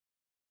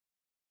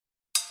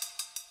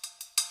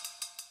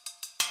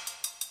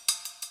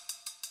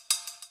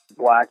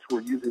Blacks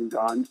were using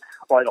guns,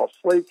 white all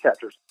slave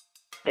catchers.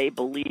 They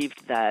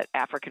believed that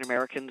African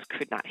Americans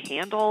could not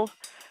handle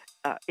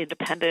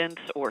independence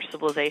or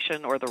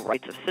civilization or the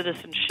rights of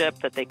citizenship,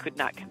 that they could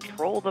not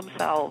control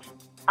themselves.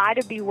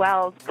 Ida B.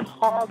 Wells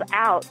called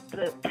out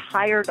the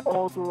tired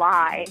old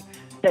lie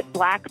that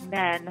black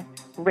men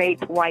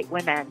rape white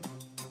women.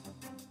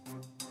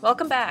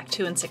 Welcome back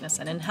to In Sickness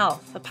and in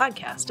Health, a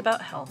podcast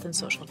about health and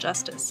social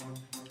justice.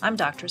 I'm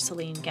Dr.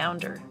 Céline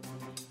Gounder.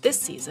 This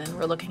season,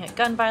 we're looking at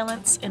gun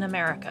violence in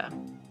America.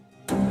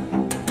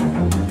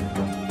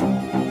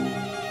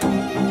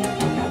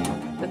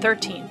 The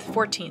 13th,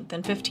 14th,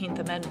 and 15th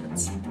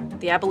Amendments,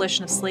 the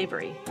abolition of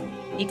slavery,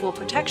 equal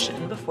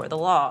protection before the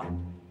law,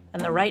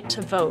 and the right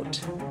to vote.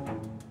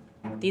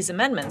 These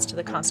amendments to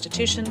the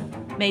Constitution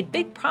made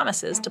big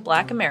promises to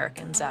black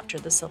Americans after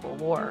the Civil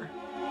War.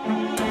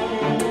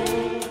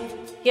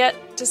 Yet,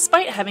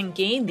 despite having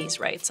gained these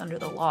rights under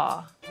the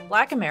law,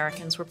 black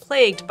Americans were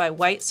plagued by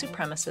white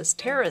supremacist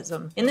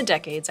terrorism in the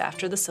decades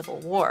after the Civil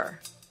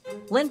War.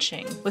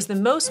 Lynching was the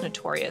most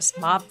notorious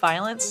mob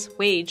violence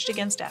waged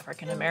against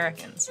African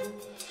Americans.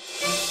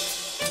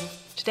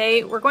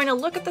 Today, we're going to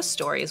look at the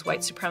stories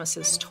white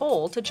supremacists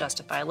told to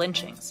justify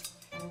lynchings,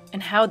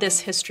 and how this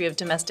history of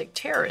domestic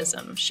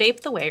terrorism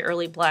shaped the way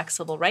early black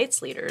civil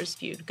rights leaders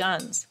viewed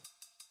guns.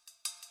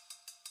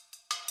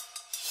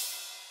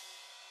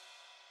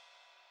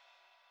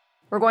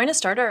 We're going to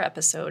start our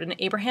episode in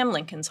Abraham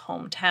Lincoln's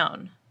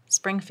hometown,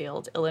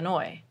 Springfield,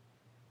 Illinois.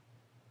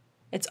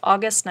 It's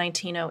August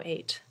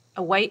 1908.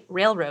 A white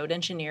railroad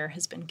engineer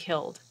has been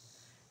killed.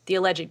 The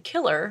alleged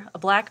killer, a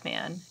black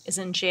man, is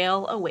in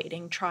jail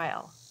awaiting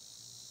trial.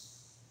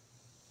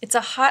 It's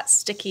a hot,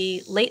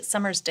 sticky, late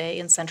summer's day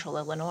in central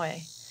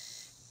Illinois.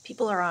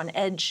 People are on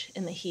edge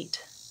in the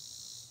heat.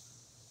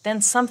 Then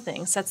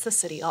something sets the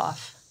city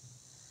off.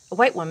 A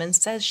white woman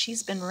says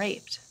she's been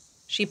raped.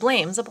 She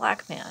blames a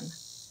black man.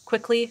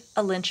 Quickly,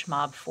 a lynch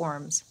mob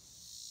forms.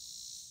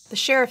 The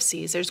sheriff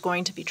sees there's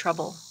going to be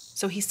trouble,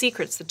 so he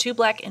secrets the two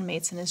black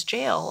inmates in his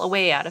jail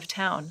away out of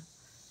town.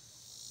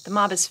 The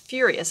mob is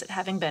furious at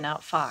having been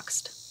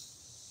outfoxed.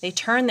 They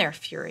turn their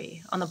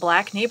fury on the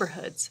black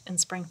neighborhoods in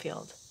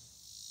Springfield.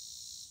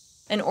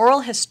 An oral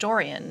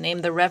historian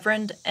named the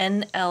Reverend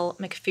N.L.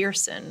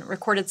 McPherson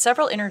recorded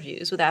several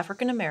interviews with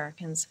African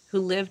Americans who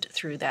lived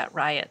through that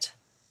riot.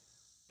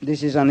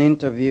 This is an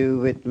interview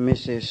with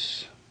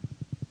Mrs.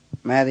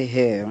 Mattie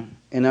Hale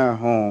in her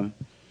home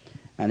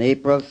on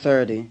April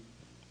 30,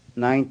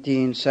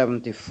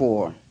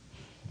 1974.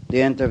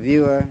 The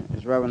interviewer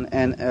is Reverend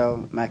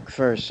N.L.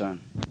 McPherson.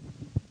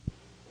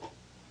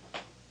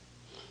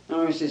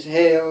 Now, Mrs.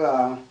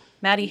 Hale...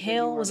 Mattie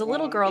Hale was a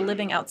little girl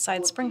living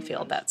outside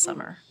Springfield that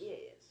summer.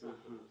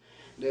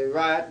 The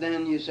riot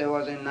then, you say,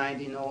 was in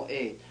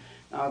 1908.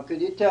 Now,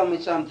 could you tell me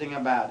something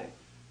about it?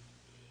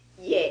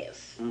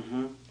 Yes.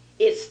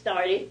 It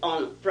started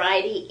on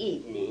Friday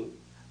evening,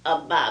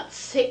 about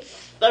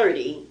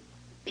 6:30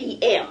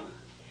 p.m.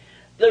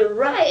 The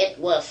riot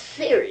was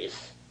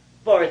serious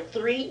for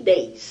 3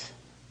 days.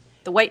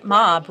 The white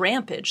mob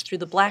rampaged through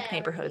the black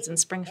neighborhoods in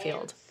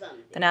Springfield.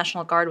 The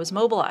National Guard was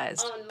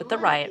mobilized, but the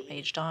riot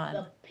raged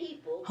on.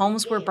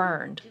 Homes were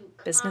burned,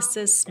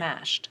 businesses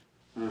smashed.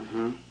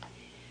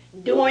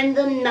 During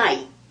the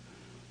night,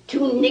 2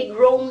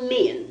 Negro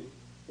men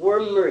were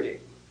murdered.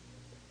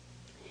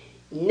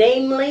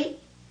 Namely,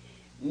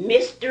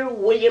 Mr.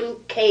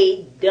 William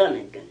K.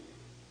 Dunnigan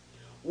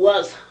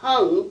was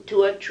hung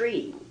to a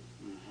tree.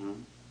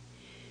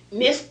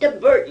 Mr.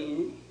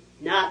 Burton,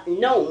 not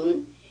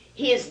known,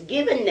 his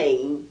given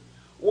name,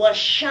 was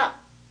shot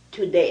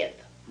to death.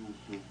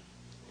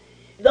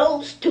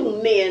 Those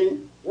 2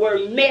 men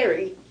were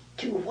married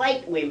to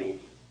white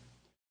women.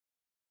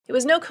 It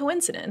was no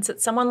coincidence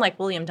that someone like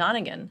William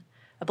Donegan,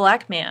 a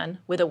black man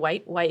with a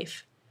white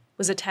wife,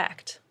 was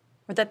attacked,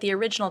 or that the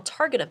original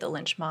target of the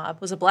lynch mob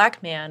was a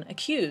black man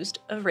accused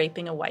of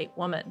raping a white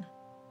woman.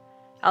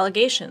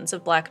 Allegations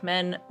of black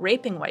men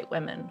raping white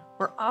women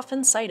were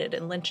often cited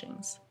in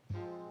lynchings.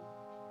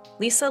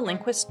 Lisa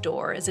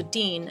Lindquist-Dorr is a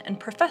dean and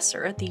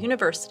professor at the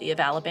University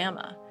of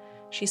Alabama.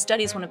 She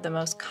studies one of the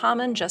most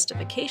common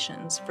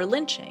justifications for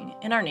lynching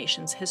in our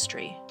nation's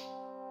history.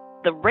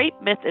 The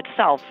rape myth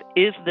itself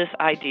is this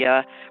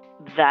idea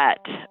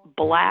that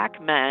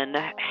black men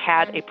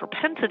had a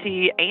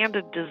propensity and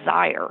a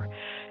desire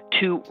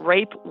to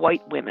rape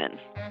white women.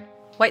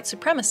 White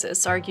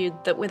supremacists argued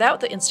that without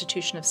the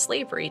institution of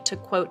slavery to,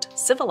 quote,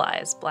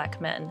 civilize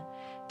black men,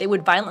 they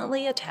would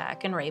violently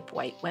attack and rape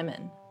white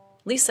women.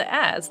 Lisa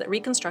adds that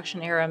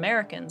Reconstruction-era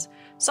Americans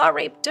saw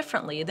rape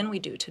differently than we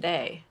do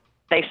today.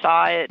 They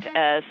saw it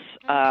as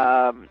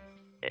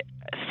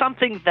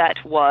something that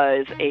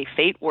was a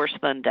fate worse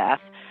than death,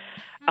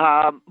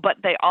 but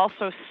they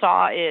also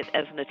saw it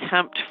as an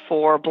attempt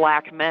for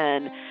black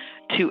men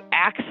to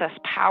access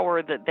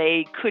power that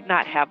they could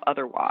not have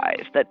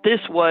otherwise, that this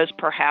was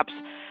perhaps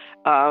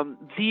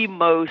the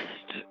most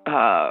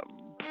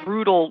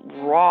brutal,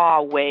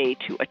 raw way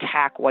to attack.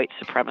 attack white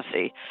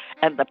supremacy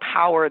and the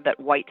power that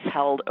whites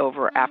held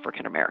over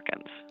African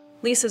Americans.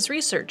 Lisa's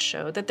research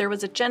showed that there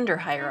was a gender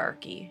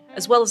hierarchy,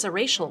 as well as a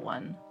racial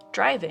one,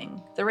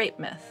 driving the rape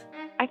myth.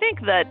 I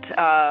think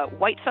that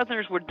white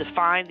Southerners would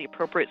define the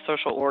appropriate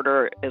social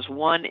order as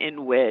one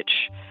in which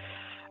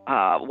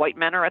white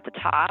men are at the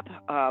top.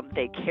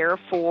 They care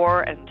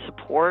for and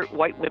support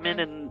white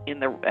women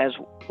as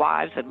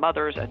wives and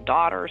mothers and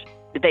daughters.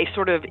 They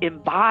sort of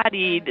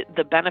embodied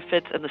the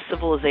benefits and the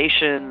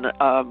civilization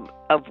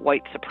of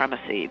white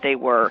supremacy. They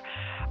were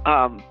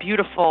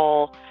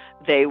beautiful.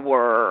 They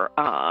were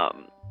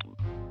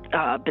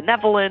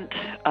benevolent.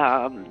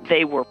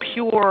 They were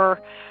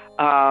pure.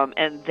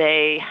 And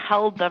they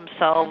held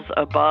themselves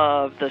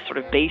above the sort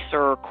of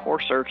baser,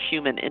 coarser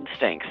human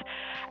instincts.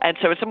 And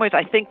so in some ways,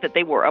 I think that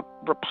they were a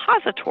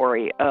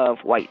repository of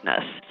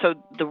whiteness. So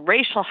the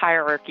racial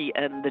hierarchy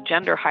and the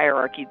gender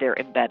hierarchy, they're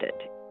embedded.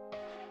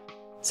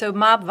 So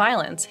mob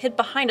violence hid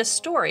behind a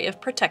story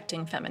of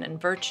protecting feminine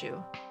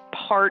virtue.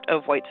 Part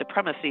of white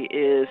supremacy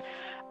is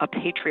a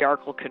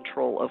patriarchal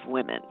control of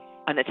women.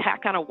 An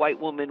attack on a white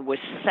woman was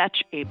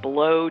such a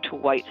blow to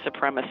white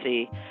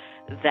supremacy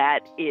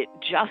that it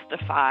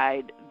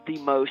justified the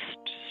most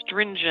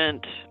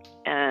stringent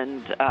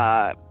and,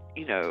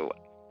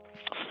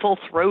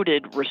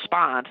 full-throated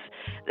response,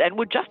 and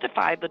would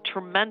justify the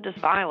tremendous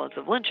violence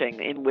of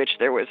lynching, in which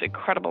there was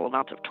incredible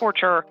amounts of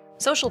torture.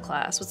 Social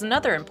class was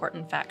another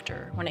important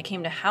factor when it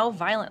came to how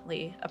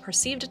violently a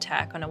perceived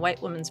attack on a white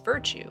woman's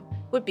virtue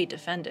would be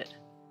defended.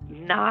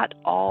 Not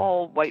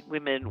all white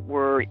women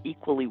were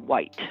equally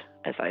white,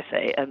 as I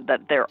say, and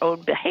that their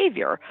own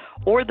behavior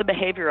or the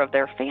behavior of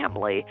their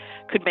family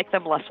could make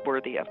them less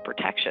worthy of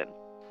protection.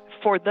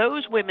 For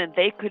those women,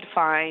 they could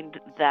find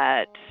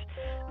that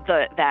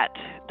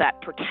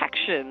that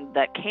protection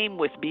that came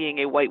with being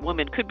a white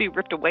woman could be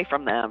ripped away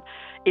from them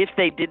if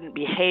they didn't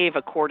behave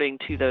according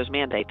to those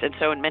mandates. And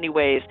so in many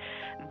ways,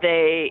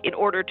 in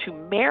order to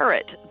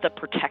merit the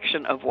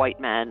protection of white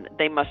men,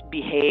 they must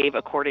behave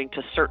according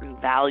to certain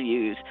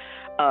values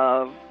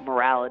of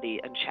morality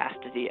and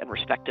chastity and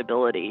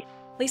respectability.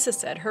 Lisa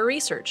said her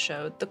research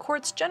showed the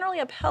courts generally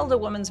upheld a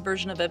woman's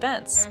version of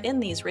events in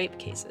these rape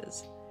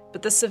cases,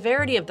 but the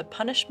severity of the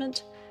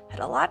punishment had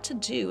a lot to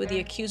do with the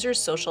accuser's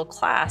social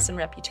class and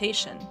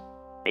reputation.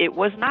 It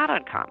was not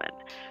uncommon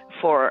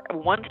for,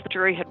 once the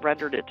jury had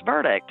rendered its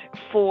verdict,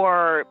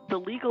 for the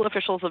legal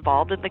officials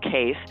involved in the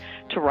case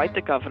to write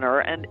the governor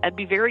and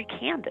be very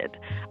candid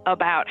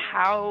about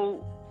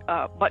how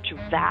much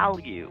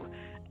value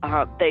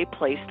they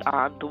placed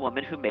on the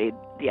woman who made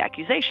the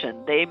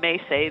accusation. They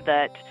may say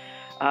that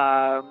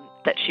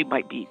she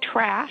might be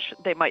trash.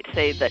 They might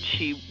say that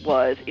she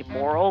was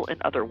immoral in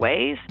other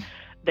ways.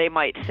 They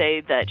might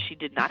say that she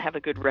did not have a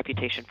good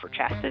reputation for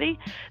chastity.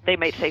 They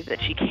might say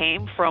that she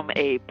came from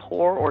a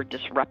poor or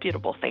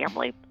disreputable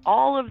family.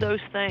 All of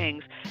those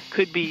things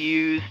could be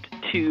used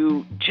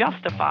to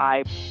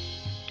justify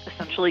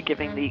essentially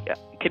giving the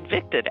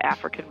convicted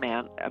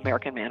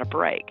African-American man a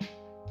break.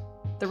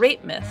 The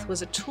rape myth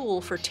was a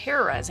tool for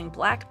terrorizing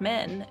black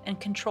men and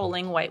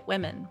controlling white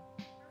women.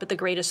 But the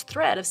greatest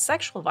threat of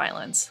sexual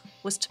violence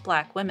was to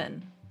black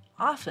women,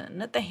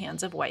 often at the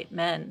hands of white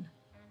men.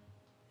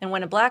 And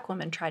when a black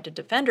woman tried to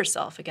defend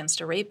herself against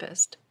a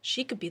rapist,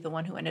 she could be the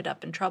one who ended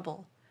up in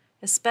trouble,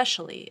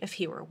 especially if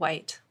he were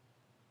white.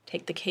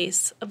 Take the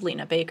case of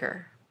Lena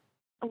Baker.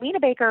 Lena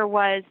Baker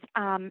was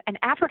an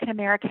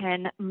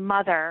African-American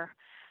mother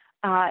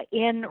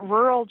in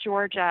rural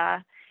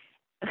Georgia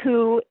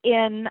who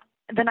in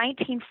the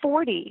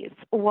 1940s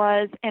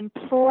was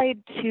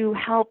employed to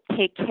help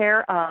take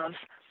care of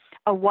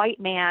a white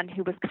man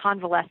who was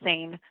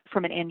convalescing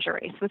from an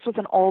injury. So this was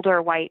an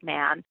older white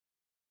man.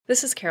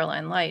 This is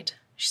Caroline Light.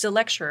 She's a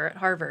lecturer at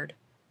Harvard.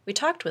 We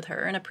talked with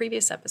her in a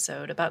previous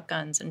episode about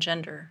guns and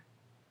gender.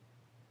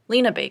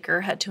 Lena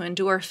Baker had to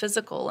endure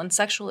physical and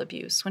sexual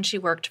abuse when she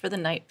worked for the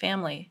Knight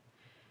family.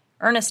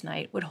 Ernest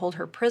Knight would hold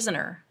her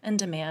prisoner and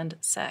demand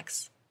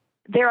sex.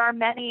 There are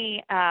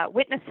many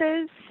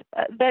witnesses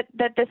that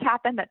this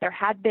happened, that there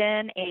had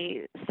been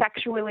a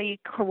sexually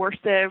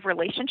coercive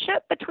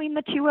relationship between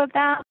the two of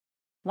them.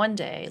 One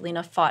day,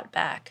 Lena fought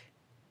back.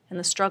 In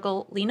the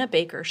struggle, Lena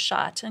Baker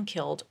shot and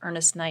killed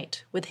Ernest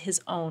Knight with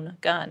his own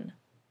gun.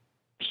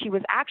 She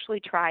was actually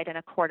tried in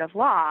a court of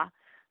law,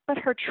 but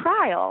her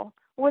trial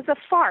was a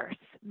farce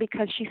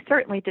because she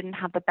certainly didn't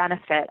have the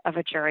benefit of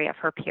a jury of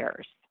her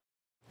peers.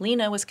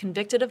 Lena was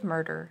convicted of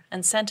murder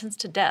and sentenced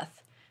to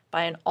death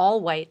by an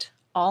all-white,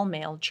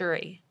 all-male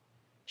jury.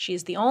 She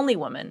is the only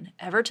woman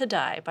ever to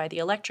die by the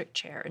electric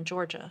chair in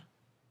Georgia.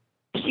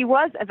 She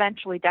was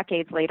eventually,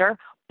 decades later,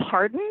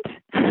 pardoned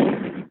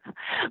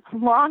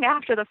long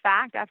after the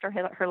fact, after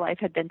her life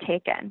had been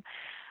taken.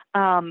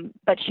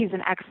 But she's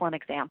an excellent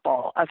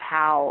example of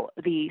how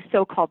the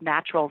so-called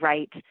natural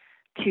right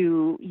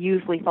to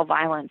use lethal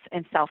violence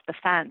in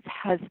self-defense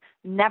has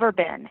never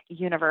been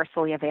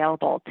universally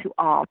available to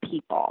all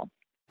people.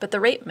 But the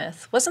rape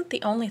myth wasn't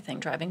the only thing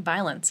driving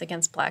violence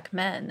against black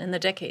men in the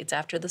decades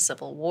after the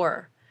Civil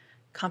War.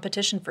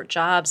 Competition for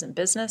jobs and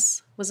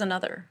business was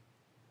another.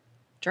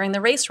 During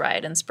the race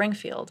riot in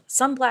Springfield,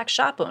 some black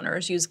shop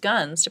owners used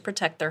guns to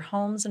protect their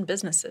homes and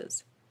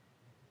businesses.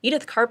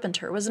 Edith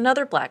Carpenter was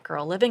another black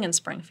girl living in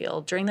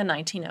Springfield during the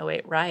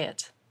 1908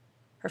 riot.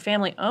 Her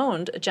family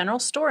owned a general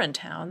store in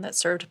town that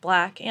served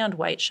black and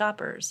white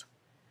shoppers.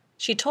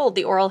 She told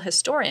the oral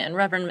historian,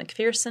 Reverend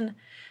McPherson,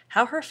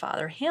 how her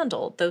father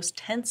handled those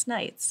tense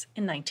nights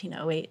in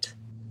 1908.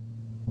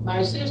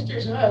 My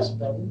sister's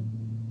husband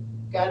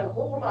got a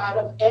whole lot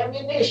of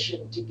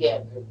ammunition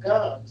together,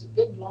 guns,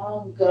 big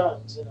long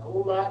guns, and a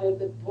whole lot of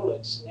the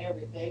bullets and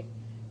everything,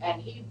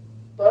 and he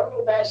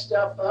bundled that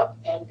stuff up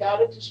and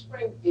got it to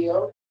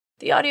Springfield.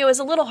 The audio is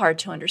a little hard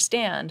to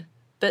understand,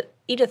 but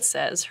Edith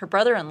says her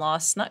brother-in-law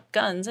snuck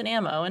guns and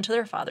ammo into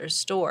their father's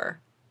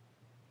store.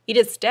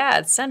 Edith's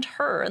dad sent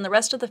her and the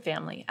rest of the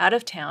family out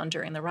of town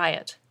during the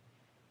riot.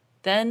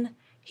 Then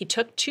he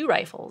took 2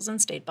 rifles and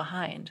stayed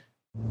behind.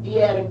 He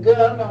had a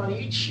gun on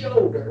each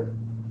shoulder,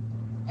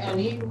 and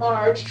he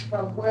marched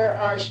from where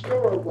our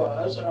store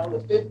was on the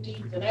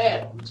 15th and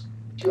Adams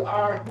to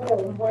our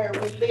home where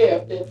we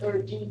lived at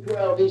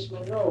 1312 East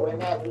Monroe,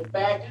 and that was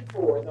back and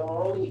forth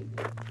all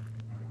evening.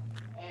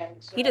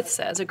 So Edith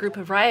says a group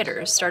of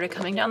rioters started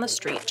coming down the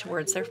street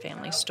towards their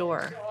family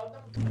store.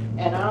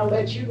 And I'll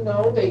let you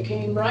know, they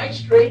came right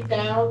straight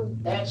down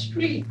that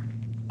street,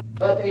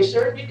 but they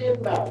certainly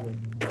didn't bother.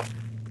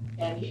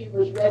 And he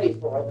was ready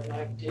for them,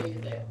 I can tell you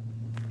that.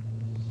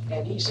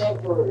 And he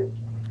sent word,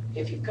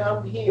 if you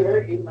come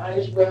here, you might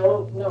as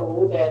well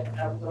know that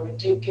I'm going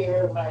to take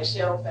care of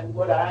myself and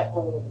what I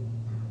own.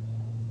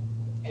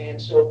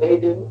 And so they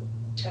didn't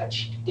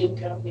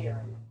come near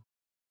him.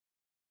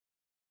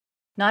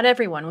 Not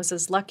everyone was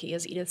as lucky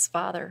as Edith's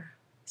father.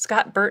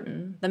 Scott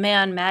Burton, the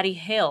man Mattie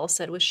Hale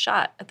said was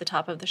shot at the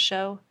top of the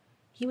show,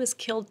 he was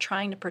killed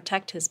trying to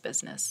protect his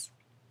business.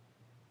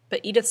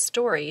 But Edith's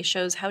story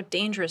shows how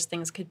dangerous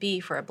things could be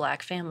for a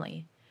black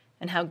family,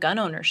 and how gun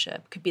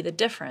ownership could be the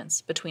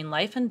difference between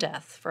life and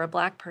death for a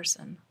black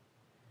person.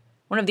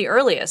 One of the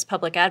earliest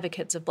public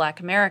advocates of black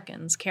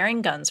Americans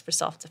carrying guns for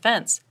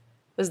self-defense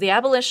was the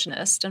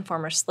abolitionist and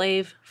former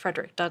slave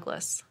Frederick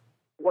Douglass.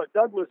 What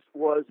Douglass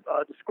was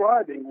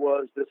describing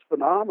was this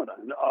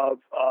phenomenon of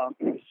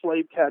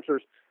slave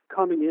catchers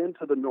coming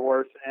into the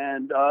North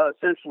and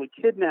essentially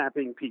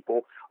kidnapping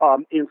people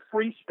in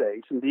free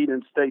states, indeed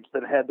in states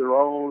that had their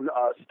own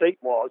state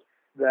laws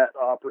that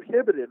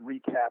prohibited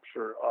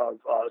recapture of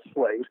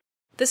slaves.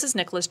 This is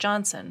Nicholas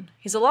Johnson.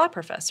 He's a law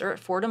professor at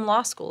Fordham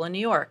Law School in New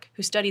York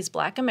who studies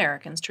black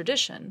Americans'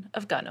 tradition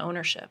of gun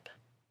ownership.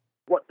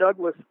 What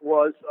Douglass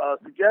was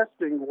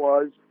suggesting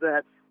was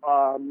that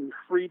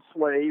freed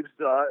slaves,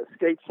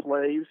 escaped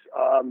slaves,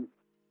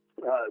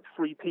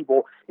 free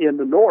people in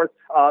the North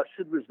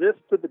should resist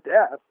to the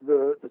death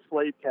the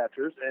slave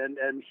catchers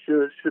and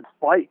should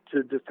fight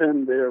to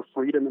defend their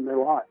freedom and their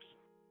lives.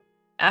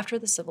 After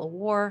the Civil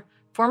War,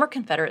 former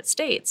Confederate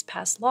states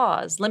passed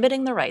laws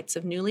limiting the rights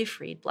of newly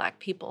freed black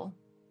people.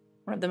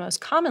 One of the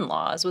most common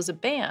laws was a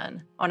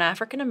ban on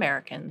African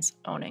Americans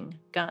owning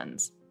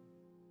guns.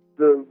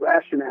 The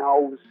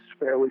rationale was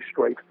fairly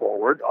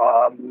straightforward.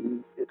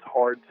 It's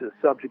hard to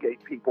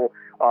subjugate people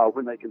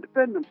when they can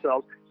defend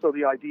themselves. So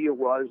the idea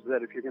was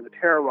that if you're going to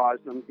terrorize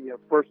them,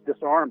 first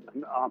disarm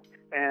them.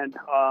 And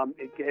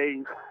it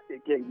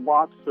gave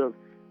lots of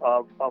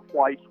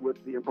whites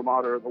with the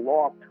imprimatur of the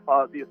law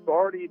the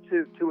authority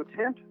to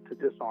attempt to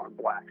disarm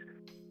blacks.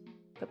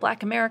 But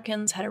black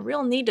Americans had a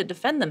real need to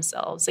defend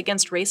themselves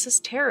against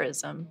racist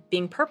terrorism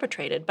being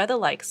perpetrated by the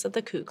likes of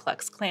the Ku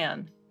Klux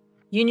Klan.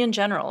 Union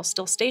generals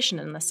still stationed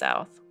in the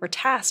South were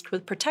tasked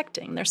with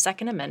protecting their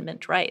Second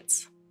Amendment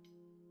rights.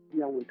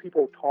 When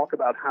people talk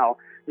about how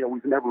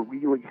we've never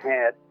really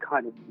had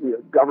kind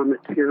of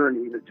government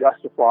tyranny to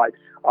justify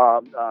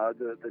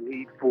the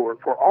need for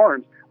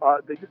arms,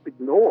 they just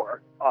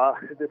ignore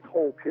this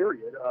whole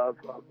period of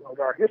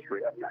our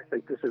history. I mean, I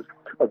think this is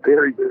a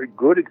very, very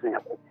good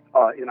example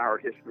in our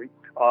history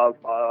of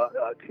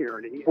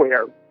tyranny,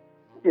 where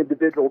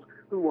individuals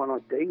who on a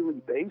daily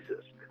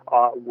basis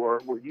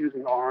were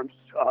using arms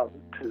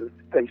to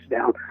face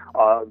down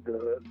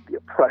the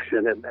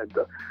oppression and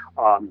the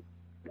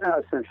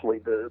essentially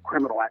the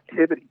criminal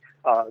activity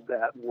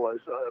that was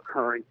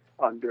occurring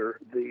under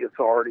the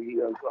authority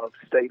of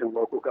state and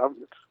local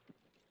governments.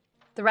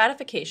 The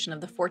ratification of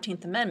the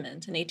 14th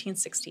Amendment in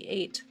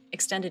 1868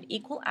 extended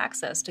equal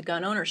access to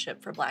gun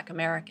ownership for black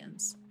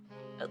Americans,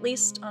 at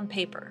least on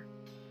paper.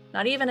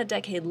 Not even a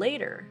decade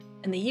later,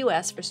 in the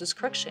U.S. versus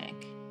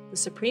Cruikshank, the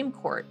Supreme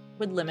Court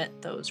would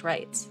limit those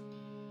rights.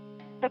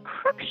 The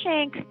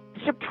Cruikshank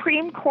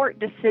Supreme Court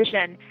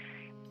decision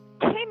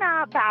came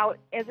about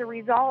as a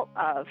result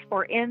of,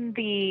 or in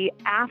the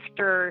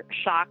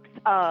aftershocks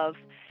of,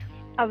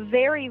 a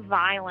very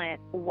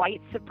violent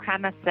white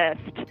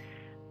supremacist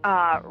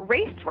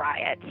race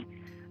riot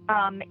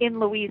in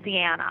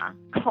Louisiana,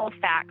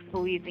 Colfax,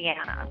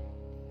 Louisiana.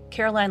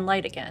 Caroline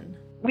Light again.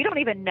 We don't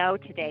even know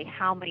today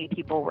how many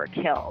people were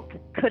killed.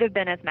 Could have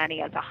been as many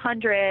as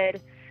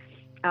 100,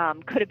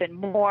 could have been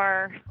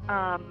more,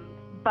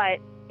 but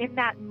in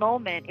that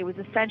moment, it was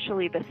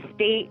essentially the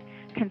state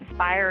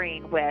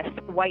conspiring with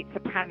white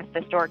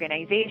supremacist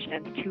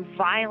organizations to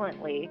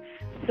violently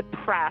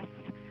suppress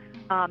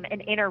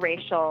an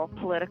interracial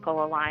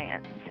political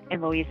alliance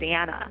in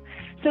Louisiana.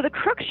 So the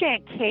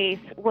Cruikshank case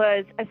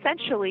was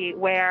essentially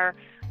where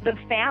the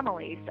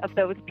families of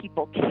those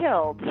people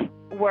killed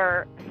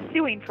were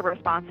suing for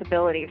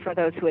responsibility for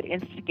those who had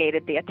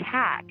instigated the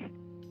attack.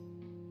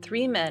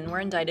 3 men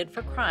were indicted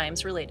for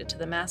crimes related to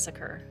the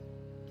massacre.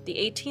 The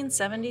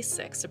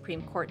 1876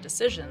 Supreme Court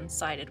decision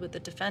sided with the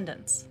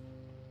defendants.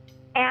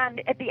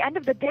 And at the end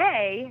of the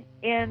day,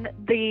 in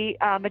the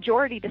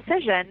majority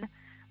decision,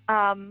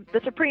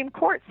 the Supreme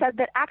Court said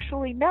that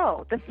actually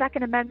no, the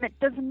Second Amendment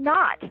does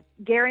not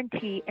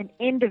guarantee an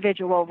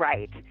individual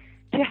right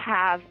to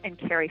have and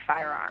carry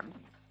firearms.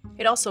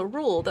 It also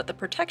ruled that the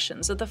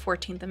protections of the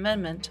 14th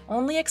Amendment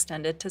only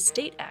extended to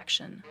state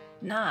action,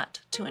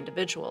 not to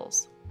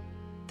individuals.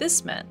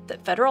 This meant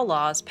that federal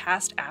laws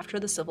passed after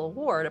the Civil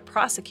War to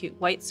prosecute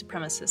white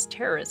supremacist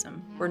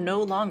terrorism were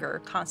no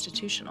longer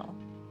constitutional.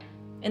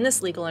 In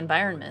this legal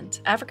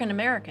environment, African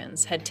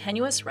Americans had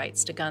tenuous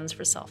rights to guns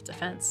for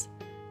self-defense.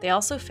 They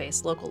also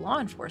faced local law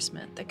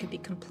enforcement that could be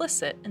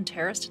complicit in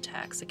terrorist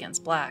attacks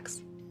against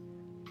blacks.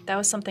 That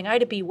was something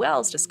Ida B.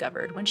 Wells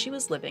discovered when she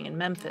was living in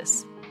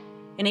Memphis.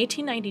 In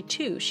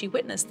 1892, she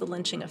witnessed the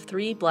lynching of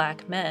 3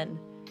 black men,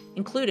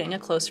 including a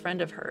close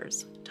friend of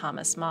hers,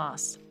 Thomas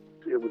Moss.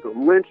 It was a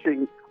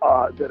lynching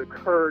that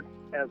occurred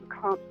as a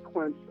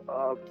consequence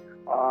of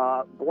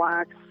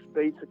blacks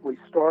basically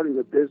starting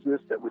a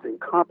business that was in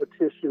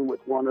competition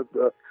with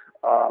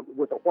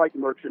with a white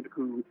merchant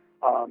who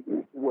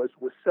was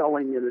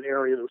selling in an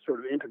area that was sort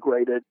of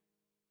integrated.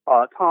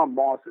 Tom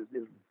Moss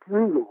is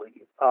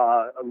brutally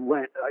I'm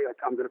going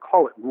to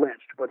call it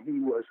lynched, but he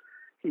was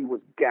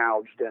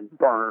gouged and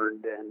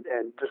burned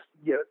and just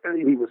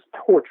he was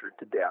tortured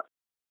to death.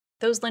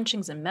 Those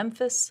lynchings in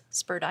Memphis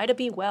spurred Ida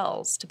B.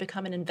 Wells to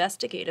become an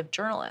investigative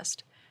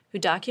journalist who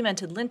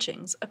documented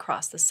lynchings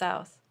across the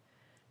South.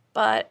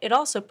 But it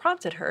also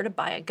prompted her to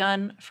buy a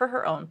gun for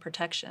her own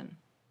protection.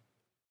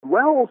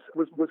 Wells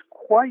was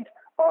quite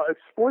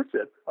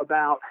explicit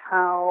about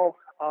how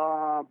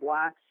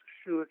blacks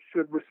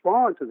should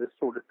respond to this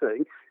sort of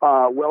thing.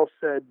 Wells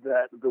said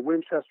that the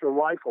Winchester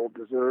rifle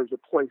deserves a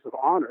place of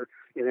honor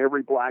in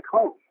every black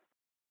home.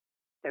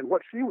 And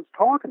what she was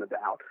talking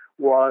about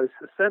was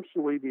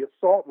essentially the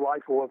assault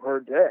rifle of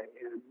her day,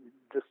 and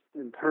just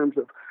in terms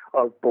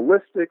of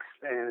ballistics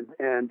and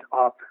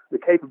the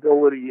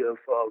capability of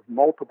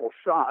multiple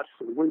shots.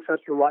 The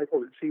Winchester rifle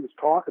that she was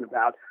talking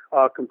about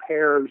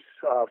compares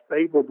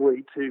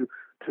favorably to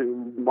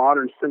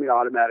modern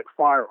semi-automatic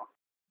firearms.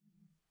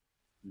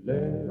 Let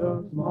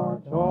us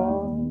march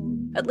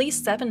on. At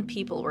least 7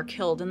 people were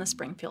killed in the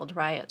Springfield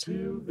riot.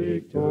 To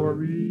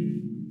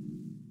victory.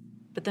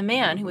 But the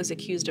man who was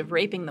accused of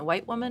raping the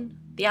white woman,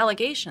 the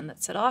allegation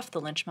that set off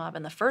the lynch mob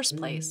in the first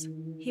place,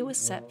 he was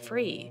set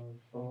free.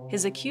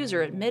 His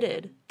accuser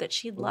admitted that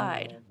she'd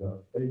lied.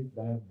 The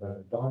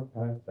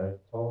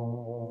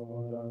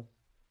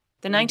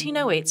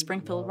 1908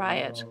 Springfield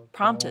riot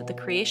prompted the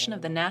creation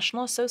of the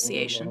National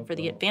Association for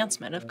the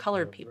Advancement of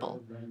Colored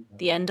People,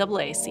 the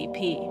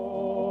NAACP.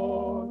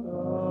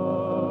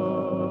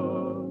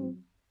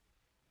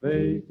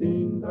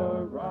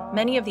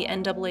 Many of the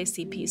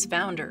NAACP's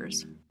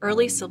founders,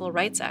 early civil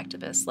rights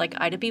activists like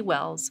Ida B.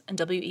 Wells and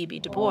W.E.B.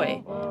 Du Bois,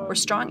 were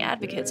strong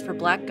advocates for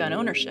black gun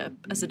ownership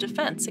as a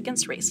defense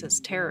against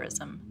racist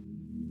terrorism.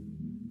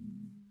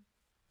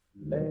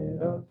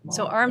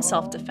 So armed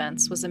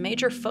self-defense was a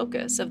major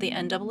focus of the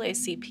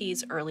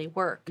NAACP's early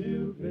work.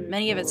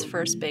 Many of its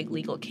first big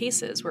legal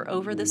cases were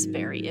over this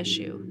very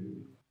issue.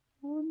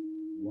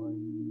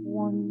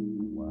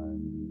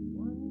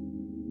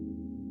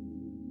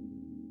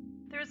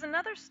 There's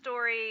another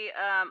story,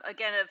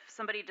 again, of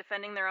somebody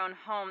defending their own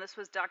home. This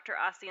was Dr.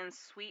 Ossian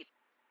Sweet.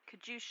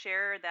 Could you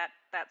share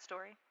that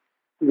story?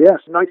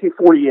 Yes,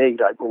 1948,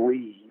 I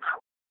believe.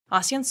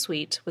 Ossian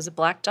Sweet was a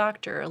black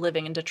doctor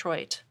living in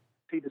Detroit.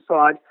 He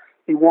decides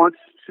he wants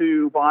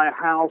to buy a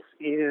house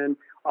in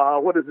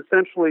what is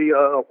essentially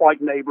a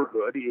white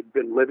neighborhood. He had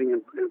been living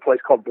in a place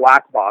called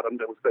Black Bottom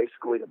that was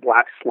basically a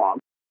black slum.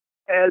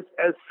 As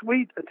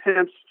Sweet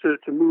attempts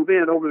to move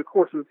in over the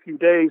course of a few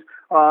days,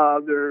 there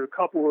are a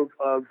couple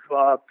of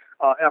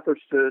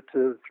efforts to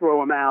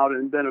throw him out,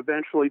 and then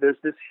eventually there's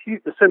this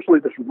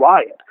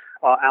riot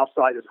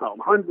outside his home.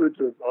 Hundreds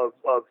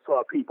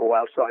of people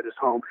outside his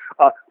home.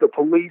 The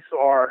police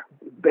are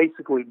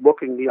basically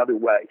looking the other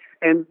way,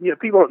 and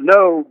people don't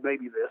know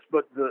maybe this,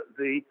 but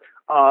the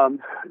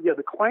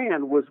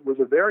Klan was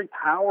a very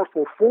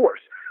powerful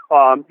force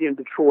in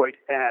Detroit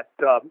at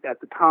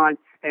the time,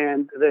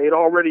 and they had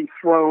already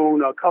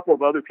thrown a couple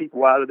of other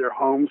people out of their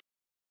homes.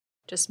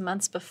 Just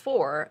months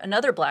before,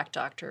 another black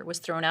doctor was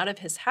thrown out of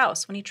his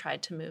house when he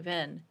tried to move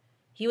in.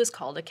 He was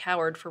called a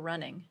coward for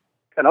running.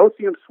 And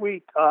Ossian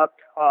Sweet,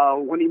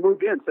 when he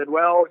moved in, said,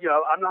 "Well,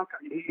 I'm not."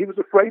 He was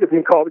afraid of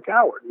being called a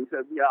coward. He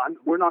said,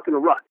 we're not going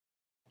to run."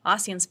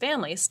 Ossian's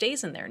family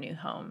stays in their new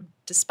home,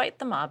 despite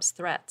the mob's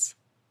threats.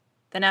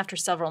 Then after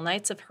several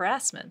nights of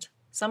harassment,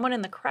 someone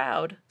in the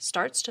crowd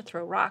starts to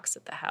throw rocks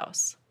at the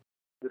house.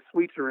 The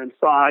Sweets are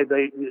inside.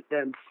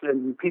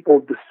 And people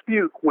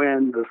dispute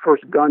when the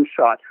first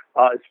gunshot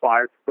is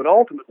fired. But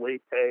ultimately,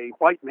 a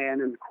white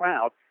man in the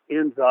crowd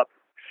ends up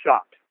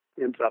shot,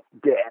 ends up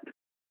dead.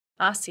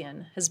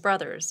 Ossian, his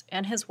brothers,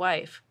 and his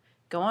wife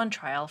go on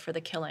trial for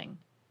the killing.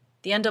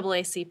 The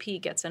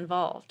NAACP gets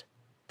involved.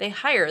 They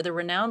hire the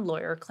renowned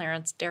lawyer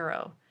Clarence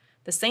Darrow,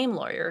 the same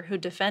lawyer who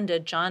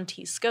defended John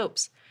T.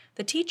 Scopes,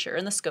 the teacher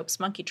in the Scopes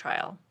monkey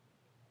trial.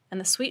 And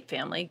the Sweet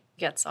family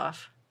gets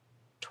off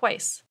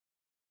twice.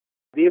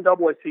 The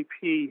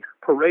NAACP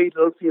parades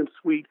Ossian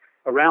Sweet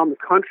around the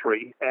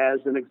country as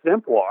an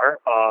exemplar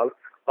of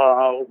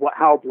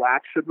how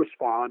blacks should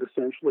respond,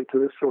 essentially, to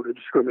this sort of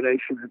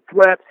discrimination and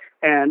threat.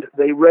 And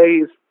they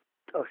raise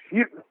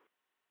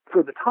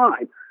for the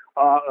time,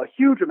 a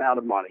huge amount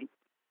of money.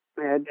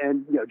 And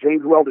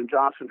James Weldon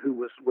Johnson, who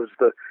was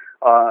the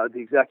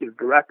executive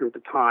director at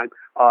the time,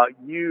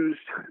 used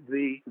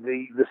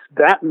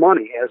that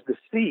money as the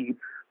seed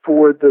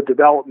for the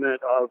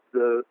development of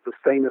the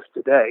famous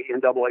today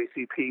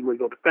NAACP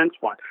Legal Defense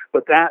Fund.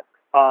 But that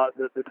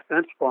the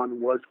defense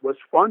fund was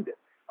funded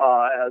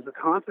as a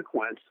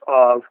consequence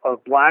of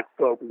black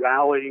folk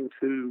rallying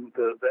to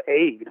the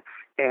aid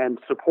and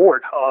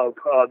support of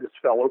this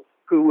fellow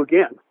who,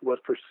 again, was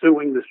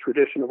pursuing this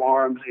tradition of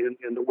arms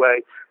in the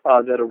way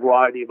that a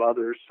variety of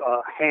others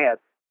had.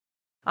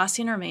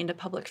 Ossian remained a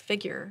public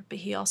figure, but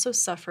he also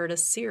suffered a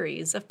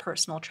series of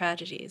personal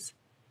tragedies.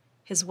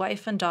 His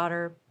wife and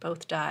daughter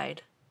both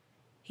died.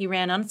 He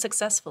ran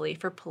unsuccessfully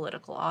for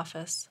political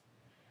office.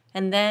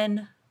 And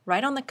then,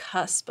 right on the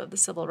cusp of the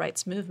civil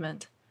rights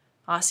movement,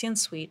 Ossian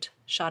Sweet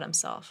shot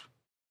himself.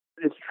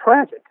 It's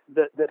tragic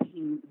that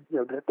he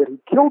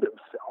killed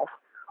himself.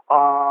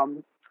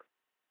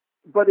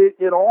 But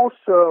it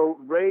also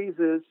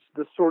raises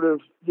the sort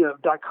of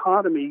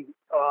dichotomy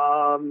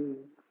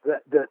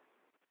that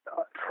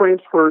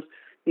transfers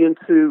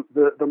into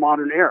the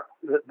modern era.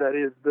 That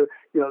is, the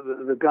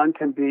gun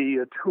can be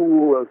a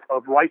tool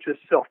of righteous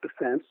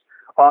self-defense.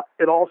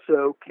 It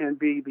also can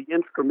be the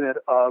instrument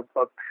of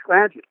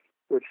tragedy,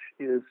 which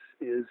is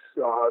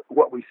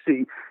what we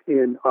see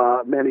in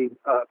many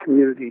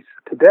communities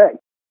today.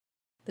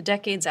 The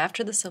decades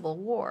after the Civil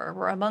War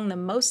were among the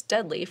most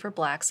deadly for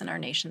blacks in our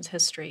nation's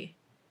history.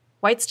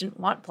 Whites didn't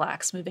want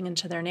blacks moving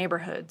into their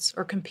neighborhoods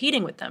or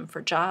competing with them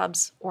for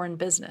jobs or in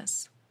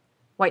business.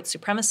 White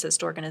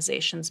supremacist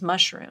organizations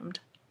mushroomed.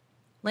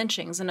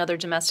 Lynchings and other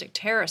domestic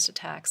terrorist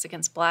attacks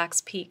against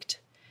blacks peaked.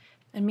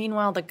 And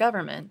meanwhile, the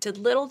government did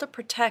little to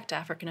protect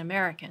African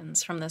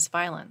Americans from this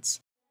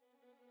violence.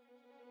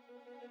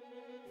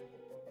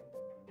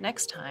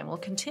 Next time, we'll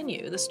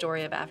continue the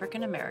story of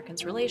African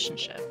Americans'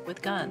 relationship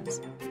with guns.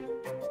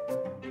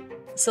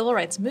 The Civil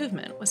Rights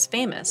Movement was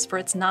famous for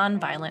its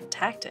nonviolent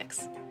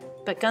tactics,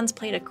 but guns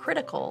played a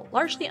critical,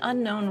 largely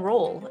unknown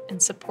role in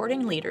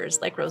supporting leaders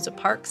like Rosa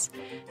Parks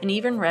and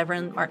even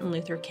Reverend Martin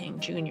Luther King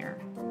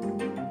Jr.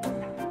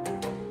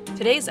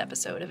 Today's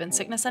episode of In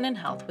Sickness and in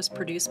Health was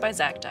produced by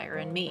Zach Dyer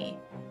and me.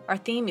 Our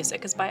theme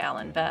music is by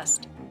Alan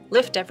Best.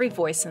 Lift Every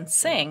Voice and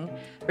Sing,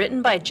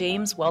 written by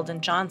James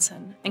Weldon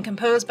Johnson and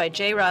composed by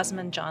J.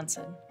 Rosamond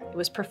Johnson. It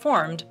was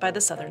performed by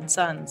the Southern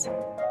Sons.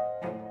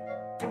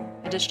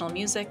 Additional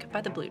music by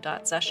the Blue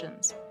Dot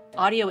Sessions.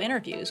 Audio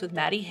interviews with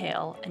Maddie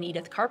Hale and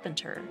Edith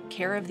Carpenter,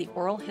 care of the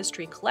Oral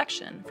History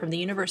Collection from the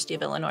University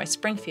of Illinois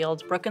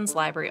Springfield Brookins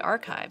Library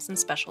Archives and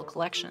Special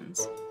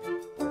Collections.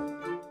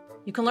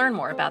 You can learn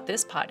more about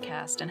this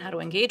podcast and how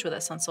to engage with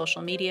us on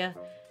social media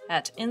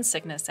at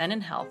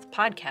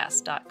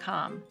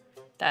insicknessandinhealthpodcast.com.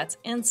 That's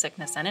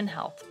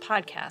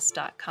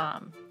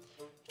insicknessandinhealthpodcast.com.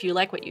 If you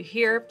like what you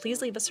hear,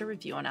 please leave us a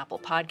review on Apple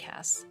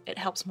Podcasts. It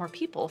helps more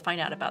people find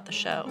out about the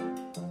show.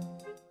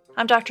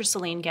 I'm Dr.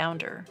 Céline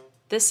Gounder.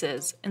 This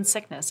is In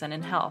Sickness and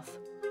in Health.